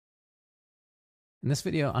In this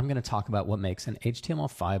video, I'm going to talk about what makes an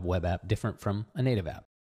HTML5 web app different from a native app.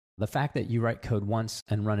 The fact that you write code once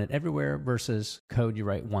and run it everywhere versus code you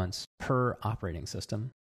write once per operating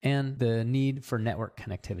system, and the need for network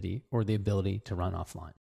connectivity or the ability to run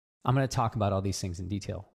offline. I'm going to talk about all these things in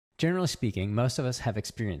detail. Generally speaking, most of us have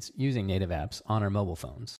experience using native apps on our mobile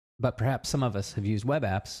phones, but perhaps some of us have used web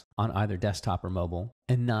apps on either desktop or mobile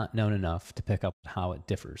and not known enough to pick up how it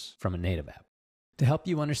differs from a native app. To help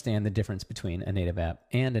you understand the difference between a native app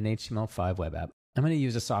and an HTML5 web app, I'm going to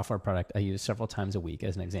use a software product I use several times a week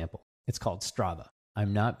as an example. It's called Strava.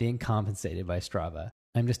 I'm not being compensated by Strava.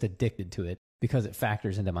 I'm just addicted to it because it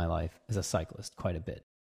factors into my life as a cyclist quite a bit.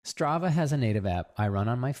 Strava has a native app I run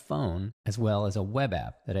on my phone as well as a web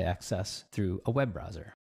app that I access through a web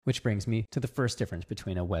browser, which brings me to the first difference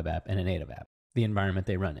between a web app and a native app, the environment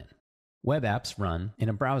they run in. Web apps run in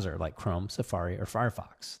a browser like Chrome, Safari, or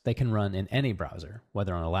Firefox. They can run in any browser,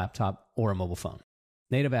 whether on a laptop or a mobile phone.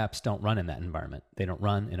 Native apps don't run in that environment. They don't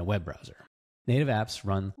run in a web browser. Native apps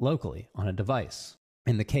run locally on a device.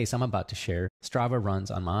 In the case I'm about to share, Strava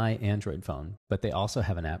runs on my Android phone, but they also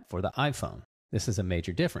have an app for the iPhone. This is a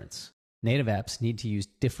major difference. Native apps need to use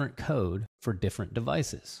different code for different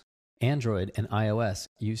devices. Android and iOS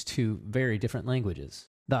use two very different languages.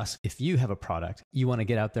 Thus, if you have a product you want to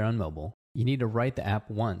get out there on mobile, you need to write the app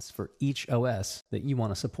once for each OS that you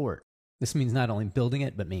want to support. This means not only building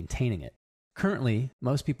it, but maintaining it. Currently,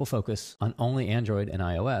 most people focus on only Android and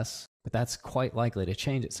iOS, but that's quite likely to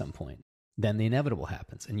change at some point. Then the inevitable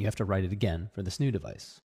happens, and you have to write it again for this new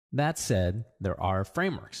device. That said, there are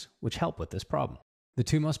frameworks which help with this problem. The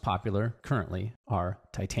two most popular currently are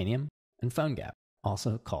Titanium and PhoneGap,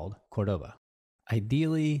 also called Cordova.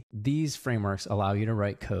 Ideally, these frameworks allow you to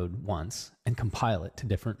write code once and compile it to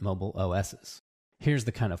different mobile OSs. Here's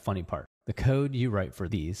the kind of funny part. The code you write for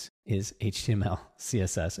these is HTML,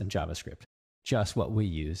 CSS, and JavaScript, just what we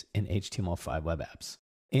use in HTML5 web apps.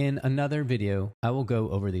 In another video, I will go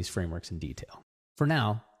over these frameworks in detail. For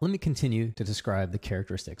now, let me continue to describe the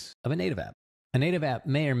characteristics of a native app. A native app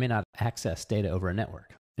may or may not access data over a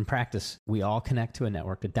network. In practice, we all connect to a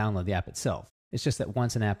network to download the app itself. It's just that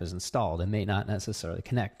once an app is installed, it may not necessarily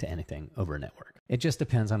connect to anything over a network. It just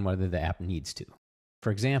depends on whether the app needs to. For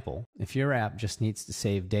example, if your app just needs to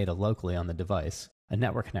save data locally on the device, a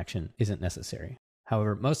network connection isn't necessary.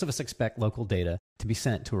 However, most of us expect local data to be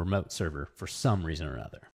sent to a remote server for some reason or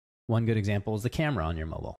another. One good example is the camera on your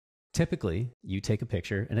mobile. Typically, you take a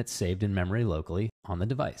picture and it's saved in memory locally on the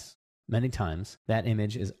device. Many times, that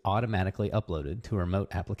image is automatically uploaded to a remote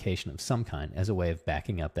application of some kind as a way of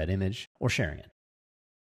backing up that image or sharing it.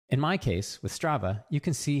 In my case, with Strava, you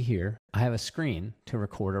can see here I have a screen to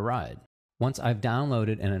record a ride. Once I've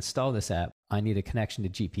downloaded and installed this app, I need a connection to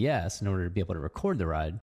GPS in order to be able to record the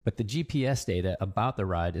ride, but the GPS data about the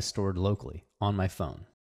ride is stored locally on my phone.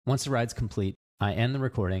 Once the ride's complete, I end the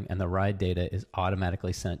recording and the ride data is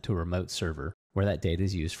automatically sent to a remote server where that data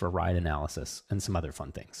is used for ride analysis and some other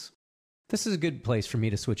fun things. This is a good place for me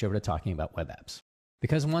to switch over to talking about web apps.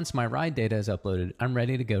 Because once my ride data is uploaded, I'm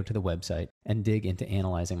ready to go to the website and dig into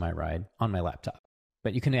analyzing my ride on my laptop.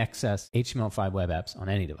 But you can access HTML5 web apps on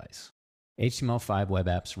any device. HTML5 web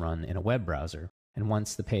apps run in a web browser, and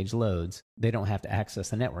once the page loads, they don't have to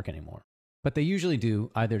access the network anymore. But they usually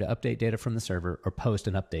do either to update data from the server or post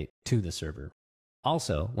an update to the server.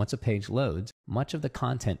 Also, once a page loads, much of the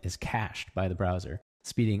content is cached by the browser,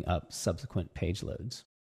 speeding up subsequent page loads.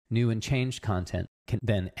 New and changed content can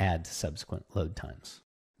then add to subsequent load times.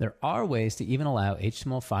 There are ways to even allow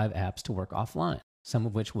HTML5 apps to work offline, some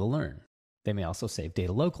of which we'll learn. They may also save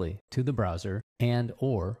data locally to the browser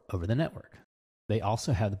and/or over the network. They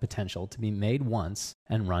also have the potential to be made once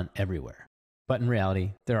and run everywhere. But in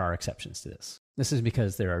reality, there are exceptions to this. This is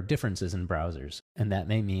because there are differences in browsers, and that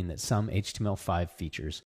may mean that some HTML5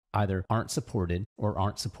 features either aren't supported or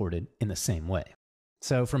aren't supported in the same way.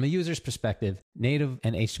 So from a user's perspective, native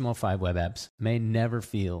and HTML5 web apps may never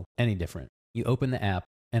feel any different. You open the app,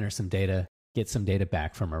 enter some data, get some data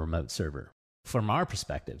back from a remote server. From our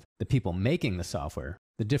perspective, the people making the software,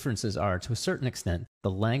 the differences are, to a certain extent, the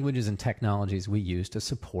languages and technologies we use to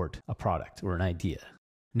support a product or an idea.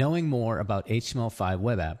 Knowing more about HTML5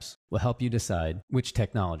 web apps will help you decide which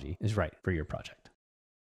technology is right for your project.